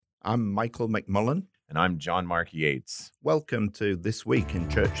I'm Michael McMullen. And I'm John Mark Yates. Welcome to This Week in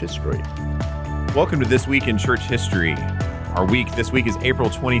Church History. Welcome to This Week in Church History. Our week this week is April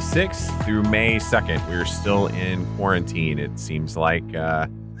 26th through May 2nd. We're still in quarantine, it seems like,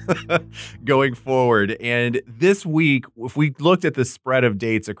 going forward. And this week, if we looked at the spread of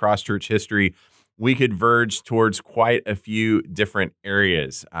dates across church history, we could verge towards quite a few different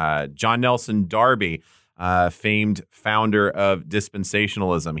areas. John Nelson Darby, famed founder of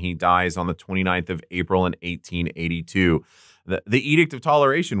dispensationalism. He dies on the 29th of April in 1882. The Edict of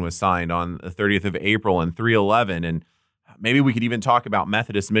Toleration was signed on the 30th of April in 311. And maybe we could even talk about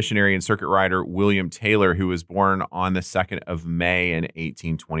Methodist missionary and circuit rider William Taylor, who was born on the 2nd of May in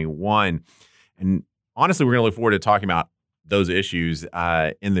 1821. And honestly, we're going to look forward to talking about those issues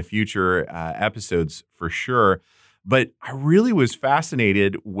in the future episodes for sure. But I really was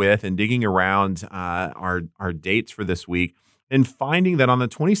fascinated with and digging around our dates for this week and finding that on the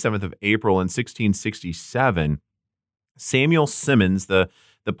 27th of April in 1667, Samuel Simmons, the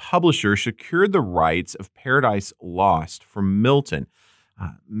publisher, secured the rights of Paradise Lost from Milton.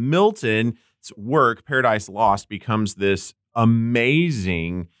 Milton's work, Paradise Lost, becomes this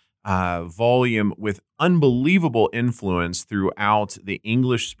amazing volume with unbelievable influence throughout the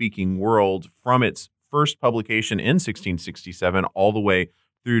English-speaking world from its first publication in 1667 all the way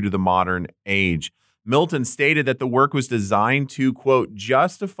through to the modern age. Milton stated that the work was designed to, quote,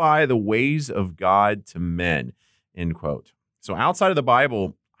 justify the ways of God to men, end quote. So outside of the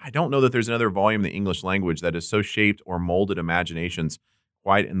Bible, I don't know that there's another volume in the English language that has so shaped or molded imaginations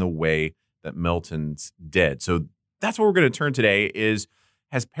quite in the way that Milton's did. So that's what we're going to turn today is,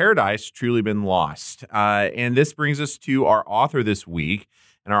 has paradise truly been lost? And this brings us to our author this week.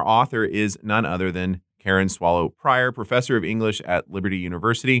 And our author is none other than Karen Swallow Prior, professor of English at Liberty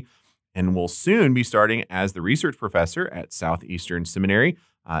University, and will soon be starting as the research professor at Southeastern Seminary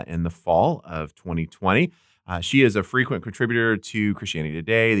in the fall of 2020. She is a frequent contributor to Christianity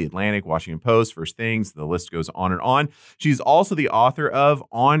Today, The Atlantic, Washington Post, First Things. The list goes on and on. She's also the author of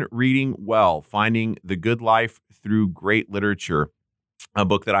On Reading Well, Finding the Good Life Through Great Literature, a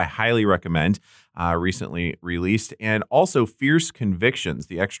book that I highly recommend, recently released, and also Fierce Convictions,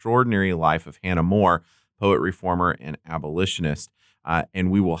 The Extraordinary Life of Hannah More, poet, reformer, and abolitionist.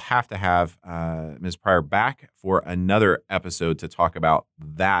 And we will have to have Ms. Prior back for another episode to talk about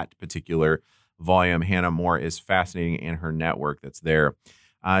that particular volume. Hannah More is fascinating and her network that's there.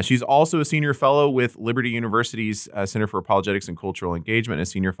 She's also a senior fellow with Liberty University's Center for Apologetics and Cultural Engagement, and a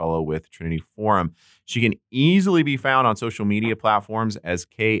senior fellow with Trinity Forum. She can easily be found on social media platforms as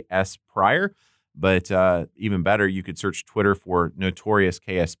KS Prior, but even better, you could search Twitter for Notorious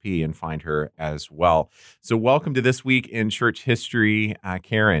KSP and find her as well. So welcome to This Week in Church History,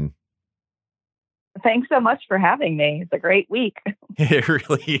 Karen. Thanks so much for having me. It's a great week. It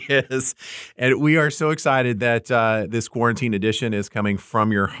really is. And we are so excited that this quarantine edition is coming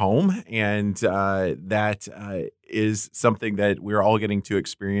from your home. And that is something that we're all getting to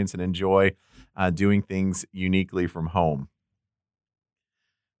experience and enjoy, doing things uniquely from home.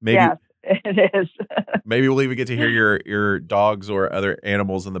 Maybe, yes, it is. Maybe we'll even get to hear your dogs or other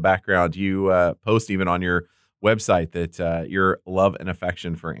animals in the background. You post even on your website that your love and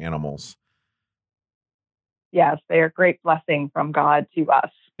affection for animals. Yes, they are a great blessing from God to us.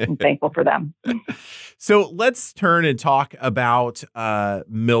 I'm thankful for them. So let's turn and talk about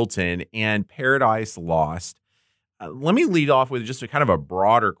Milton and Paradise Lost. Let me lead off with just a kind of a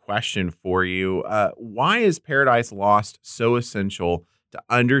broader question for you. Why is Paradise Lost so essential to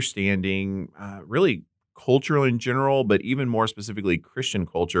understanding really culture in general, but even more specifically Christian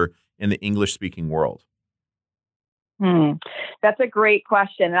culture in the English-speaking world? That's a great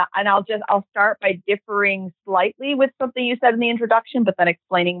question. And I'll start by differing slightly with something you said in the introduction, but then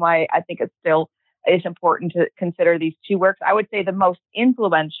explaining why I think it's important to consider these two works. I would say the most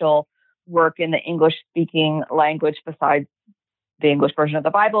influential work in the English-speaking language, besides the English version of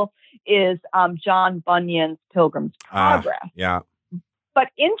the Bible, is John Bunyan's Pilgrim's Progress. Yeah. But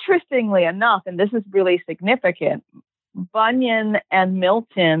interestingly enough, and this is really significant, Bunyan and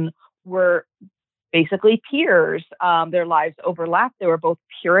Milton were basically peers. Their lives overlapped. They were both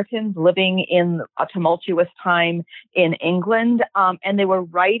Puritans living in a tumultuous time in England. And they were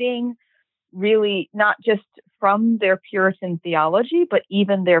writing really not just from their Puritan theology, but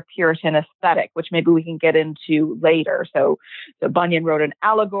even their Puritan aesthetic, which maybe we can get into later. So Bunyan wrote an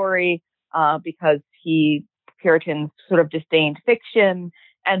allegory because Puritans sort of disdained fiction,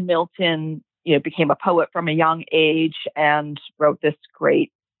 and Milton, became a poet from a young age and wrote this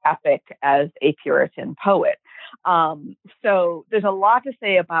great epic as a Puritan poet. So there's a lot to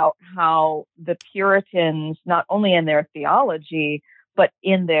say about how the Puritans, not only in their theology, but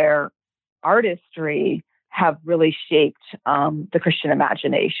in their artistry have really shaped the Christian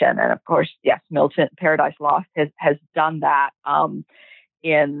imagination. And of course, yes, Milton, Paradise Lost has done that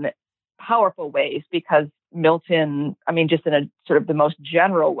in powerful ways, because Milton, I mean, just in a sort of the most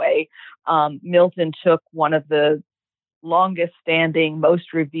general way, Milton took one of the longest standing,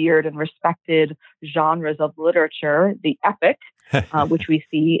 most revered and respected genres of literature, the epic, which we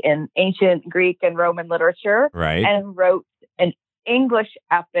see in ancient Greek and Roman literature, Right. and wrote an English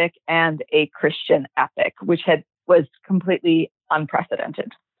epic and a Christian epic, which was completely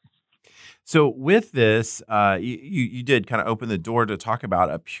unprecedented. So with this, you did kind of open the door to talk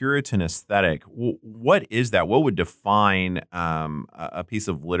about a Puritan aesthetic. What is that? What would define a piece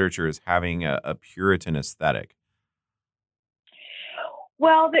of literature as having a Puritan aesthetic?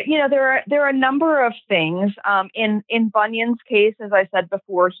 Well, there are a number of things. In Bunyan's case, as I said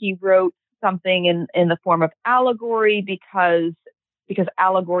before, he wrote something in the form of allegory because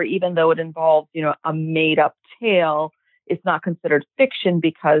allegory, even though it involves a made up tale, it's not considered fiction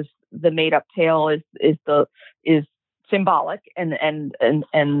because the made up tale is symbolic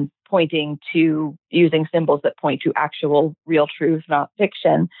and pointing to, using symbols that point to actual real truth, not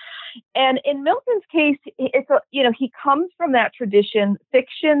fiction. And in Milton's case, he comes from that tradition.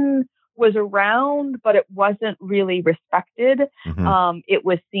 Fiction was around, but it wasn't really respected. Mm-hmm. It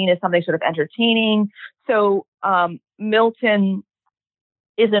was seen as something sort of entertaining. So Milton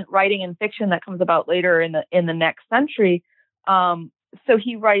isn't writing in fiction that comes about later in the next century. So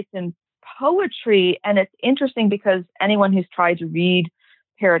he writes in poetry, and it's interesting because anyone who's tried to read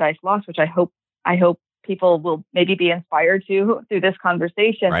Paradise Lost, which I hope people will maybe be inspired to through this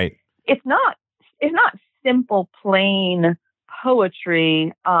conversation. Right. It's not simple, plain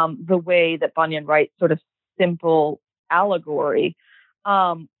poetry the way that Bunyan writes sort of simple allegory,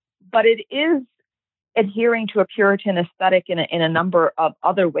 but it is adhering to a Puritan aesthetic in a number of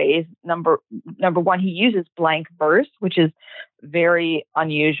other ways. Number one, he uses blank verse, which is very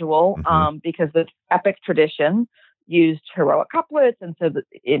unusual because the epic tradition used heroic couplets, and so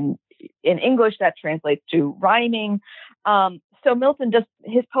in English that translates to rhyming. So Milton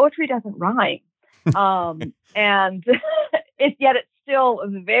his poetry doesn't rhyme, and yet it's still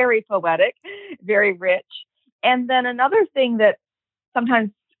very poetic, very rich. And then another thing that sometimes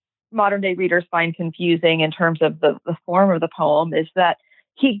modern day readers find confusing in terms of the form of the poem is that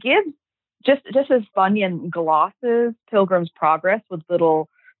he gives, just as Bunyan glosses Pilgrim's Progress with little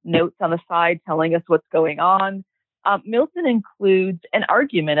notes on the side telling us what's going on, Milton includes an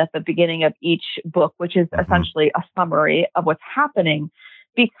argument at the beginning of each book, which is essentially a summary of what's happening,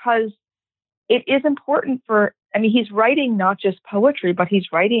 because it is important he's writing not just poetry, but he's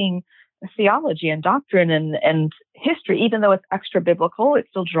writing theology and doctrine and history. Even though it's extra biblical, it's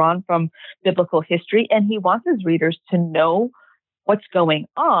still drawn from biblical history, and he wants his readers to know what's going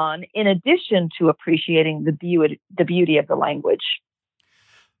on in addition to appreciating the beauty of the language.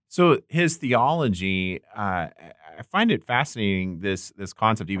 So his theology, I find it fascinating, this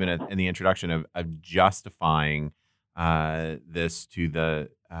concept, even in the introduction of justifying this to the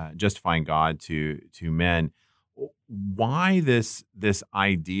justifying God to men. Why this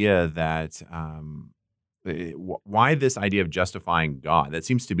idea that why this idea of justifying God? That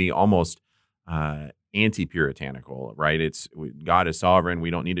seems to be almost anti-puritanical, right? God is sovereign.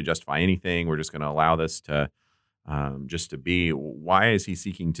 We don't need to justify anything. We're just going to allow this to just to be. Why is he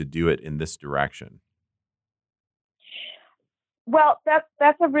seeking to do it in this direction? Well,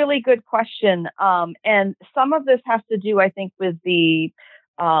 that's a really good question, and some of this has to do, I think, with the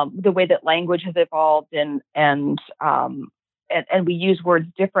way that language has evolved and we use words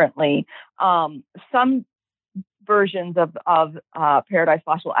differently. Some versions of Paradise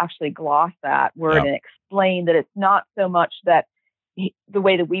Lost will actually gloss that word and explain that it's not so much that the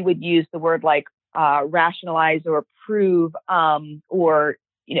way that we would use the word like rationalize or prove or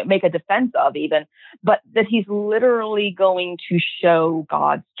make a defense of even, but that he's literally going to show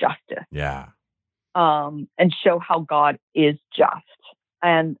God's justice. Yeah. And show how God is just.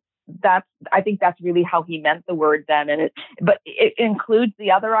 And I think that's really how he meant the word then. But it includes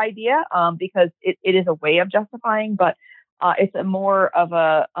the other idea because it is a way of justifying, but it's a more of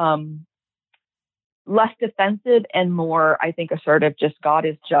a less defensive and more, I think, assertive. Just God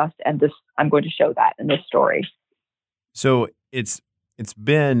is just, and this I'm going to show that in this story. So it's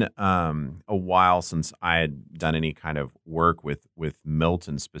been a while since I had done any kind of work with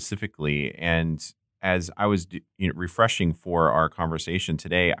Milton specifically, and as I was refreshing for our conversation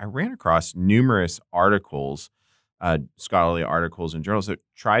today, I ran across numerous articles, scholarly articles and journals that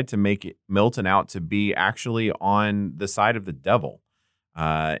tried to make Milton out to be actually on the side of the devil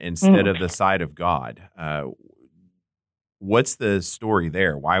instead of the side of God. What's the story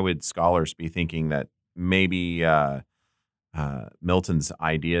there? Why would scholars be thinking that maybe Milton's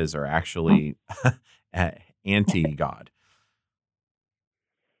ideas are actually anti-God?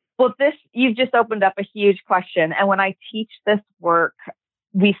 Well, you've just opened up a huge question. And when I teach this work,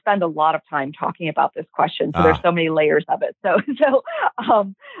 we spend a lot of time talking about this question. So there's so many layers of it.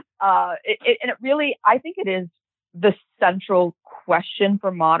 And it really, I think it is the central question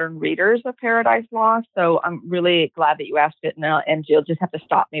for modern readers of Paradise Lost. So I'm really glad that you asked it, and you'll just have to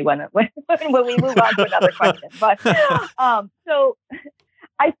stop me when we move on to another question. But so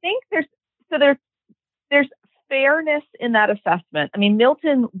I think there's fairness in that assessment. I mean,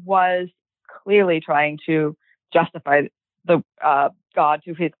 Milton was clearly trying to justify the God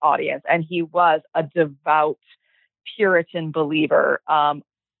to his audience, and he was a devout Puritan believer,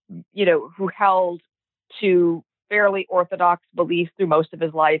 who held to fairly orthodox beliefs through most of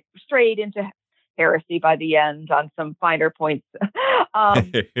his life, strayed into heresy by the end on some finer points.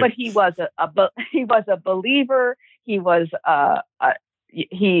 But he was a believer. He was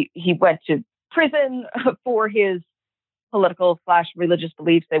he went to prison for his political/religious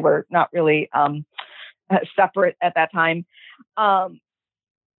beliefs. They were not really separate at that time.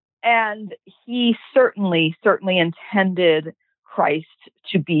 And he certainly intended Christ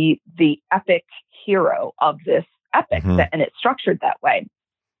to be the epic hero of this epic, and it's structured that way.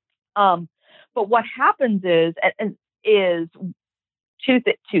 But what happens is two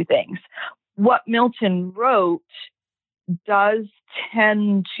things. What Milton wrote does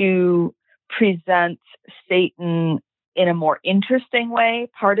tend to present Satan in a more interesting way.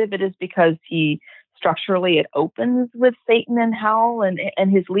 Part of it is because structurally it opens with Satan in hell and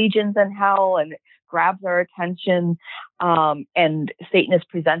his legions in hell, and grabs our attention. And Satan is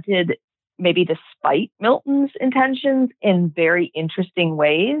presented, maybe despite Milton's intentions, in very interesting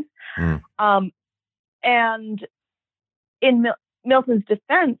ways. And in Milton's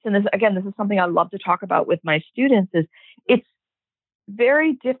defense, and this is something I love to talk about with my students, is it's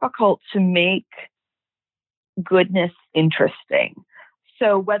very difficult to make goodness interesting.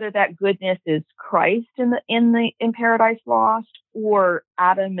 So whether that goodness is Christ in Paradise Lost or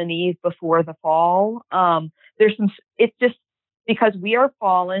Adam and Eve before the fall, it's just because we are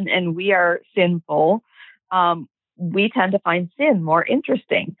fallen and we are sinful, we tend to find sin more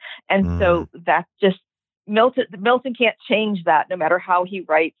interesting. And so that's just Milton can't change that no matter how he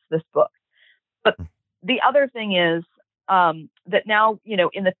writes this book. But the other thing is that now,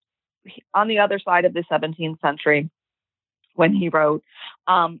 on the other side of the 17th century, when he wrote,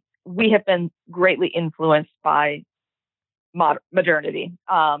 we have been greatly influenced by modernity.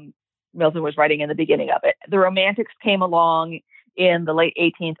 Milton was writing in the beginning of it. The Romantics came along in the late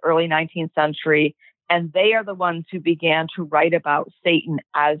 18th, early 19th century, and they are the ones who began to write about Satan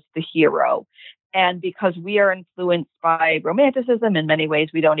as the hero. And because we are influenced by Romanticism in many ways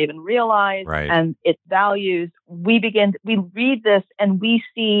we don't even realize, and its values, we read this and we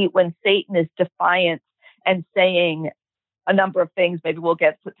see when Satan is defiant and saying a number of things. Maybe we'll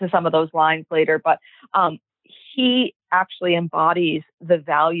get to some of those lines later, but he actually embodies the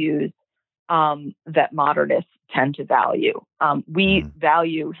values that modernists tend to value. We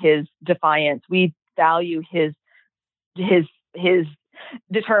value his defiance. We value his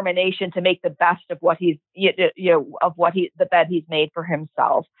determination to make the best of what the bed he's made for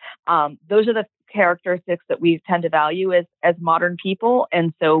himself. Those are the characteristics that we tend to value as modern people.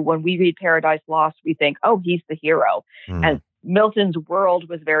 And so when we read Paradise Lost, we think, oh, he's the hero. And Milton's world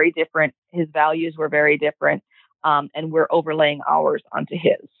was very different. His values were very different. And we're overlaying ours onto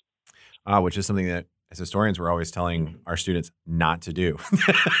his. Which is something that as historians, we're always telling our students not to do.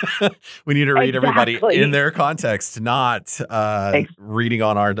 We need to read everybody in their context, not reading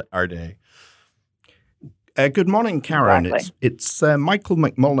on our day. Good morning, Karen. Exactly. It's Michael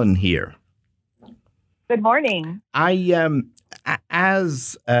McMullen here. Good morning.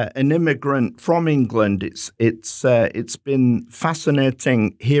 As an immigrant from England, it's been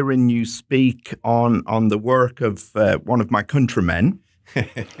fascinating hearing you speak on the work of one of my countrymen. I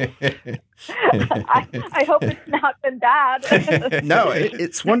hope it's not been bad. No,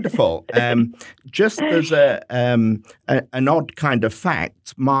 it's wonderful. Just as an odd kind of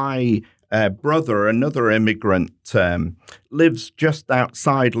fact, my brother, another immigrant, lives just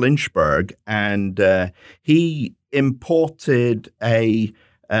outside Lynchburg, and he imported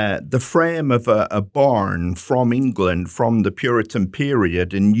the frame of a barn from England from the Puritan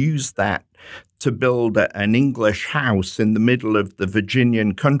period and used that to build an English house in the middle of the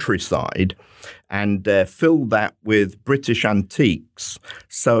Virginian countryside and filled that with British antiques.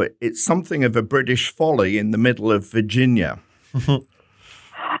 So it's something of a British folly in the middle of Virginia.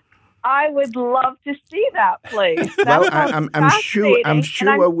 I would love to see that place. Well, I'm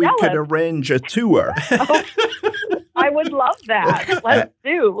sure we could arrange a tour. I would love that. Let's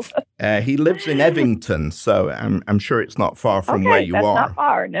do. He lives in Evington, so I'm sure it's not far from where you that's are. Not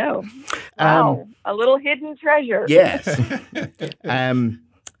far, no. Wow, a little hidden treasure. Yes.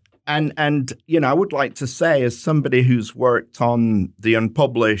 And I would like to say, as somebody who's worked on the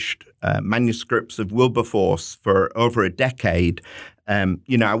unpublished manuscripts of Wilberforce for over a decade,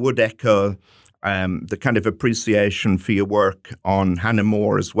 I would echo the kind of appreciation for your work on Hannah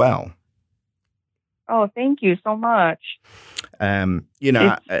More as well. Oh, thank you so much. Later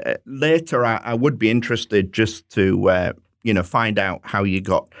I would be interested just to, find out how you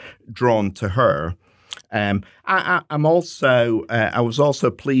got drawn to her. I was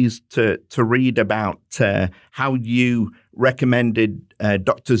also pleased to read about how you recommended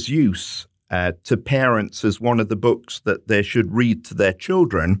Dr. Seuss to parents as one of the books that they should read to their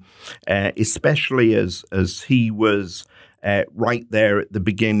children, especially as he was right there at the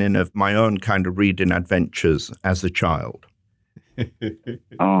beginning of my own kind of reading adventures as a child.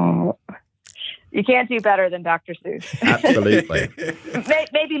 Oh, you can't do better than Dr. Seuss. Absolutely.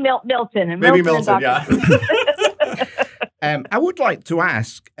 Maybe Milton. Maybe Milton, yeah. I would like to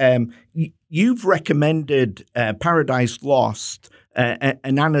ask, you've recommended Paradise Lost,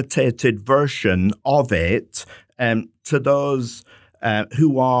 an annotated version of it, to those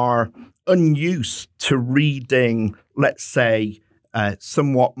who are unused to reading, let's say,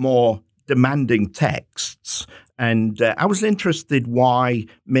 somewhat more demanding texts. And I was interested why,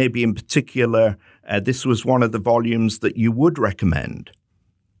 maybe in particular, this was one of the volumes that you would recommend.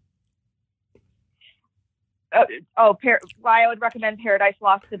 Why I would recommend Paradise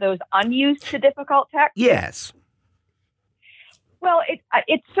Lost to those unused to difficult texts? Yes. Well,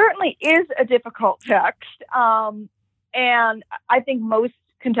 it certainly is a difficult text. And I think most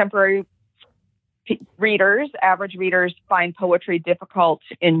contemporary average readers, find poetry difficult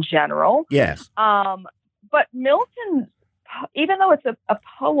in general. Yes. But Milton, even though it's a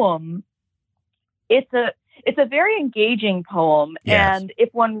poem, it's a very engaging poem. Yes. And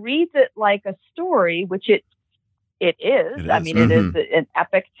if one reads it like a story, which it is. I mean, it is an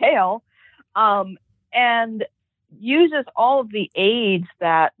epic tale, and uses all of the aids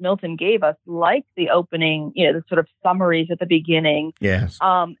that Milton gave us, like the opening, the sort of summaries at the beginning. Yes.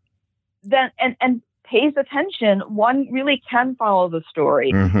 Then and pays attention, one really can follow the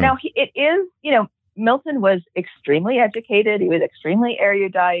story. Mm-hmm. Now, it is, Milton was extremely educated. He was extremely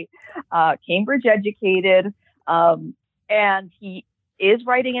erudite, Cambridge educated, and he is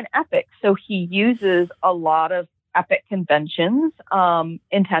writing an epic. So he uses a lot of epic conventions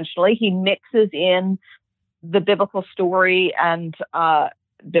intentionally. He mixes in the biblical story and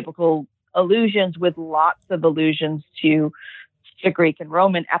biblical allusions with lots of allusions to Greek and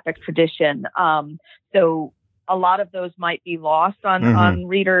Roman epic tradition. So a lot of those might be lost on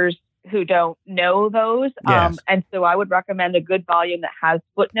readers who don't know those. Yes. And so I would recommend a good volume that has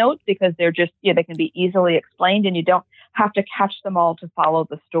footnotes, because they're just, they can be easily explained and you don't have to catch them all to follow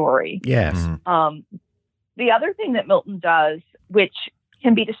the story. Yes. The other thing that Milton does, which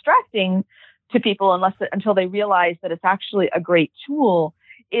can be distracting to people until they realize that it's actually a great tool,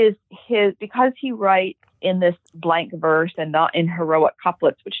 is because he writes in this blank verse and not in heroic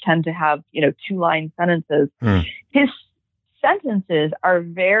couplets, which tend to have, 2-line sentences. His sentences are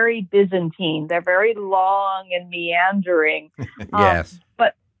very Byzantine. They're very long and meandering. Yes.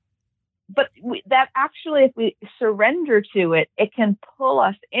 But that actually, if we surrender to it, it can pull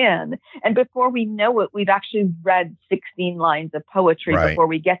us in. And before we know it, we've actually read 16 lines of poetry before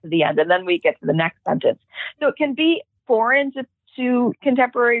we get to the end. And then we get to the next sentence. So it can be foreign to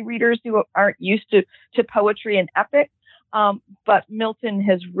contemporary readers who aren't used to poetry and epic. But Milton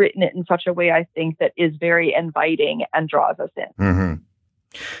has written it in such a way, I think, that is very inviting and draws us in. Mm-hmm.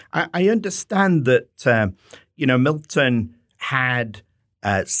 I understand that, Milton had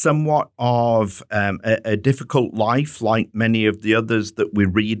somewhat of a difficult life, like many of the others that we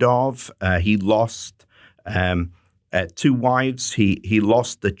read of. He lost 2 wives. He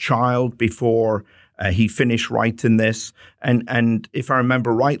lost the child before he finished writing this. And if I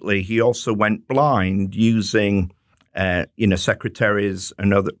remember rightly, he also went blind using secretaries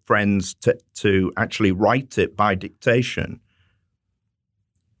and other friends to actually write it by dictation.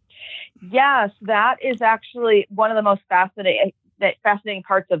 Yes, that is actually one of the most fascinating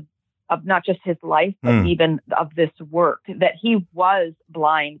parts of not just his life, but even of this work, that he was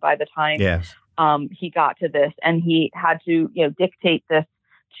blind by the time he got to this, and he had to dictate this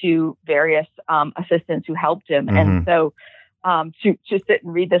to various assistants who helped him. And so to sit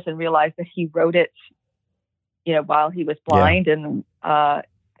and read this and realize that he wrote it while he was blind, and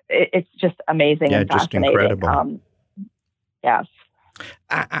it's just amazing and just fascinating. incredible. Yes.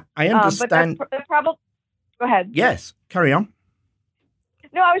 I understand. But the problem. Go ahead. Yes, carry on.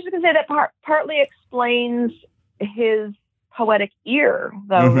 No, I was just going to say that partly explains his poetic ear,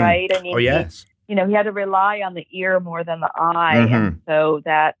 though, right? I mean, yes. He had to rely on the ear more than the eye, and so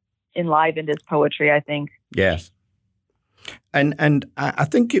that enlivened his poetry, I think. Yes. And I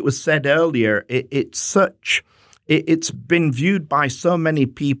think it was said earlier, it's been viewed by so many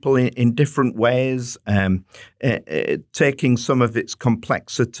people in different ways, taking some of its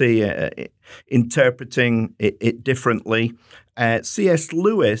complexity, interpreting it differently. C.S.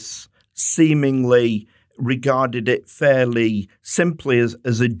 Lewis seemingly regarded it fairly simply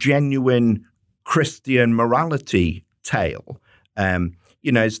as a genuine Christian morality tale.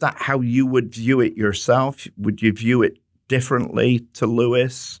 Is that how you would view it yourself? Would you view it differently to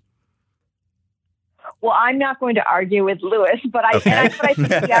Lewis? Well, I'm not going to argue with Lewis, but I think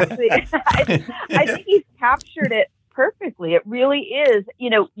he actually, I think he's captured it perfectly. It really is,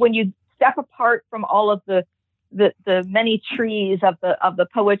 when you step apart from all of the many trees of the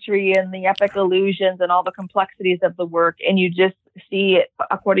poetry and the epic allusions and all the complexities of the work, and you just see it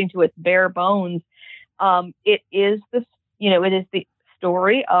according to its bare bones. It is the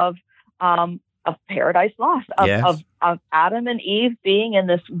story of Paradise Lost, of Adam and Eve being in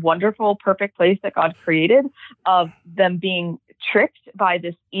this wonderful, perfect place that God created, of them being tricked by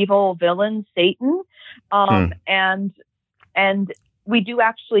this evil villain, Satan. And we do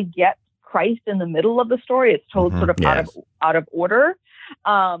actually get Christ in the middle of the story. It's told sort of out of order.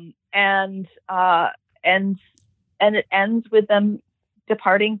 And it ends with them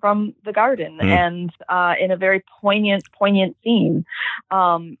departing from the garden and in a very poignant scene.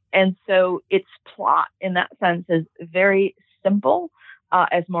 And so its plot in that sense is very simple,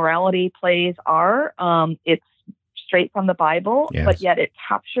 as morality plays are. It's straight from the Bible, but yet it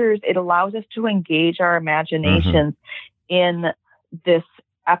allows us to engage our imaginations in this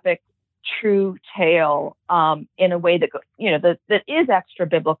epic, true tale in a way that that is extra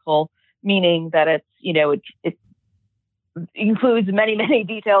biblical, meaning that it's it includes many, many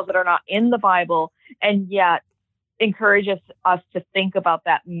details that are not in the Bible, and yet encourages us to think about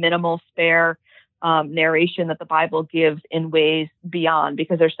that minimal, spare narration that the Bible gives in ways beyond,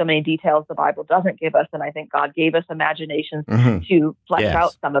 because there's so many details the Bible doesn't give us, and I think God gave us imaginations to flesh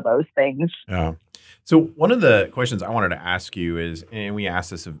out some of those things. Yeah. So one of the questions I wanted to ask you is, and we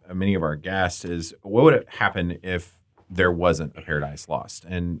asked this of many of our guests, is what would happen if there wasn't a Paradise Lost?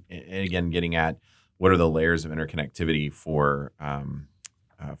 And again, getting at what are the layers of interconnectivity for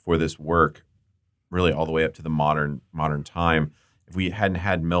this work, really all the way up to the modern time. If we hadn't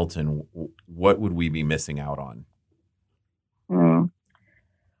had Milton, what would we be missing out on?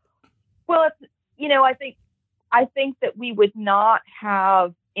 Well, I think that we would not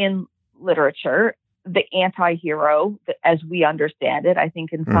have in literature the anti-hero as we understand it. I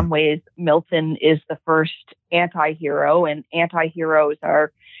think in some ways Milton is the first anti-hero, and anti-heroes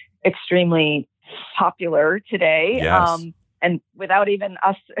are extremely popular today, and without even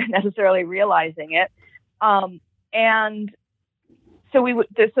us necessarily realizing it. And so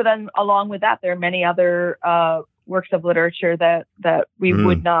so then along with that, there are many other works of literature that we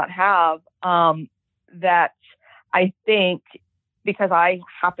would not have, that I think, because I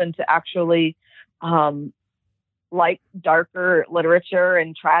happen to actually like darker literature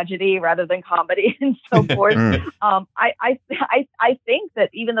and tragedy rather than comedy and so forth. I think that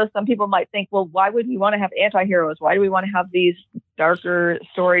even though some people might think, well, why would we want to have anti-heroes? Why do we want to have these darker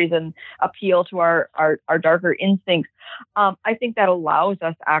stories and appeal to our darker instincts? I think that allows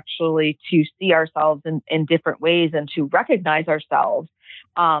us actually to see ourselves in different ways and to recognize ourselves.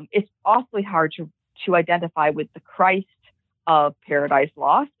 It's awfully hard to identify with the Christ of Paradise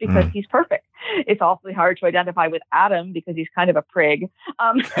Lost because he's perfect. It's awfully hard to identify with Adam because he's kind of a prig.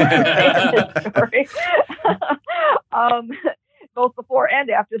 Both before and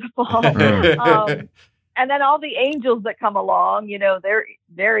after the fall. And then all the angels that come along, they're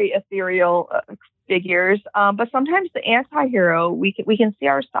very ethereal figures. But sometimes the anti-hero, we can see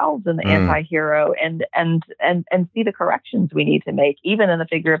ourselves in the anti-hero and see the corrections we need to make, even in the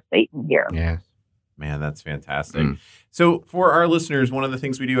figure of Satan here. Yeah. Man, that's fantastic. So for our listeners, one of the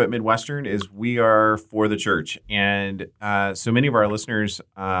things we do at Midwestern is we are for the church. And so many of our listeners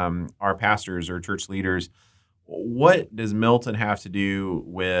are pastors or church leaders. What does Milton have to do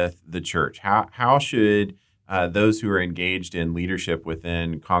with the church? How should those who are engaged in leadership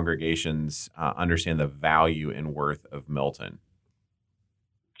within congregations understand the value and worth of Milton?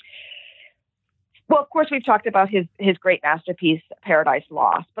 Well, of course, we've talked about his great masterpiece, Paradise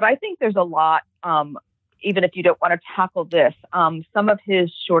Lost, but I think there's a lot even if you don't want to tackle this, some of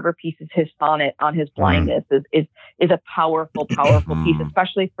his shorter pieces, his sonnet on his blindness is a powerful piece,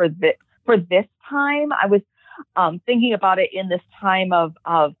 especially for this time. I was thinking about it in this time of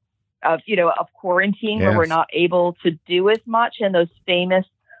quarantine, where we're not able to do as much, and those famous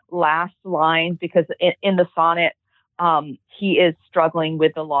last lines, because in the sonnet, he is struggling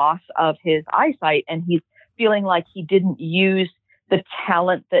with the loss of his eyesight, and he's feeling like he didn't use the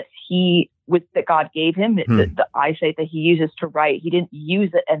talent that God gave him, the eyesight that he uses to write. He didn't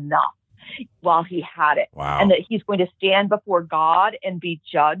use it enough while he had it. Wow. And that he's going to stand before God and be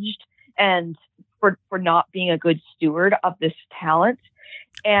judged and for not being a good steward of this talent.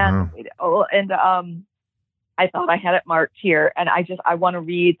 And I thought I had it marked here, and I want to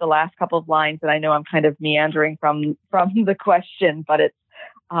read the last couple of lines, and I know I'm kind of meandering from the question, but it's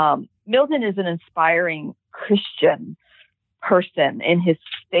Milton is an inspiring Christian person in his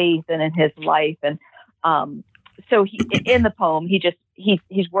faith and in his life, and so he, in the poem,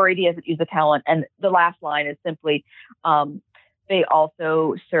 he's worried he hasn't used the talent, and the last line is simply, "They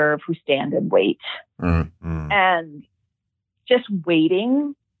also serve who stand and wait," and just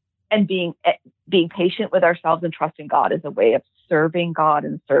waiting and being patient with ourselves and trusting God is a way of serving God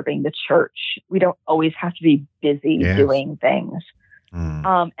and serving the church. We don't always have to be busy doing things.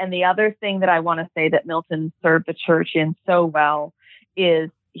 And the other thing that I want to say that Milton served the church in so well is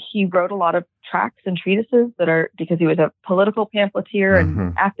he wrote a lot of tracts and treatises because he was a political pamphleteer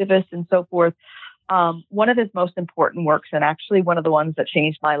and activist and so forth. One of his most important works, and actually one of the ones that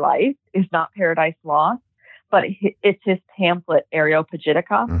changed my life, is not Paradise Lost, but it's his pamphlet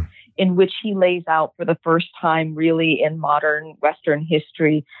Areopagitica, in which he lays out for the first time really in modern Western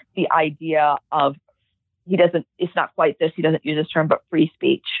history the idea of, it's not quite this, he doesn't use this term, but free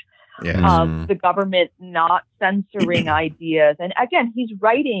speech. The government not censoring ideas. And again, he's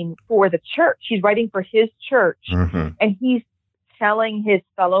writing for the church. He's writing for his church. And he's telling his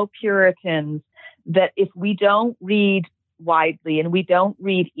fellow Puritans that if we don't read widely and we don't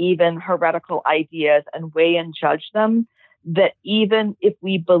read even heretical ideas and weigh and judge them, that even if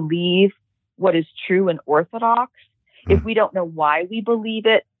we believe what is true and orthodox, if we don't know why we believe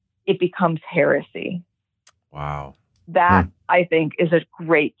it, it becomes heresy. Wow. That, I think, is a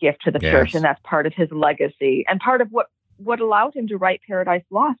great gift to the church, and that's part of his legacy and part of what allowed him to write Paradise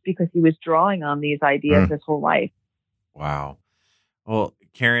Lost, because he was drawing on these ideas his whole life. Wow. Well,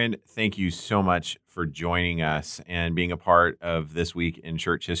 Karen, thank you so much for joining us and being a part of This Week in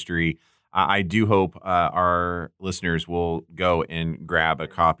Church History. I do hope our listeners will go and grab a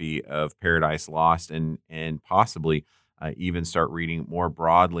copy of Paradise Lost and possibly even start reading more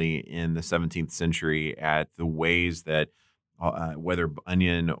broadly in the 17th century at the ways that whether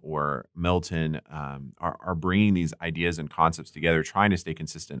Bunyan or Milton are bringing these ideas and concepts together, trying to stay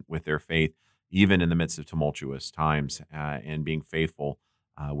consistent with their faith, even in the midst of tumultuous times, and being faithful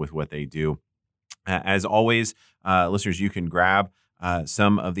with what they do. As always, listeners, you can grab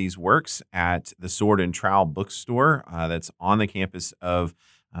some of these works at the Sword and Trowel bookstore that's on the campus of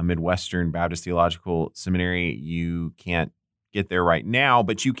Midwestern Baptist Theological Seminary. You can't get there right now,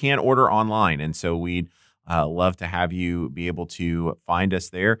 but you can order online. And so we'd love to have you be able to find us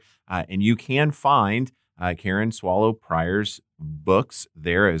there. And you can find Karen Swallow Prior's books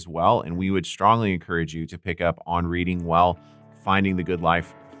there as well. And we would strongly encourage you to pick up On Reading Well, Finding the Good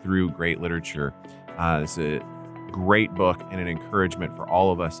Life Through Great Literature. It's a great book and an encouragement for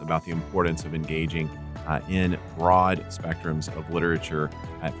all of us about the importance of engaging in broad spectrums of literature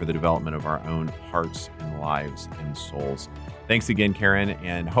for the development of our own hearts and lives and souls. Thanks again, Karen,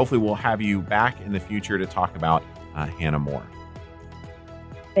 and hopefully we'll have you back in the future to talk about Hannah More.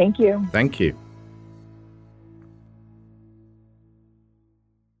 Thank you. Thank you.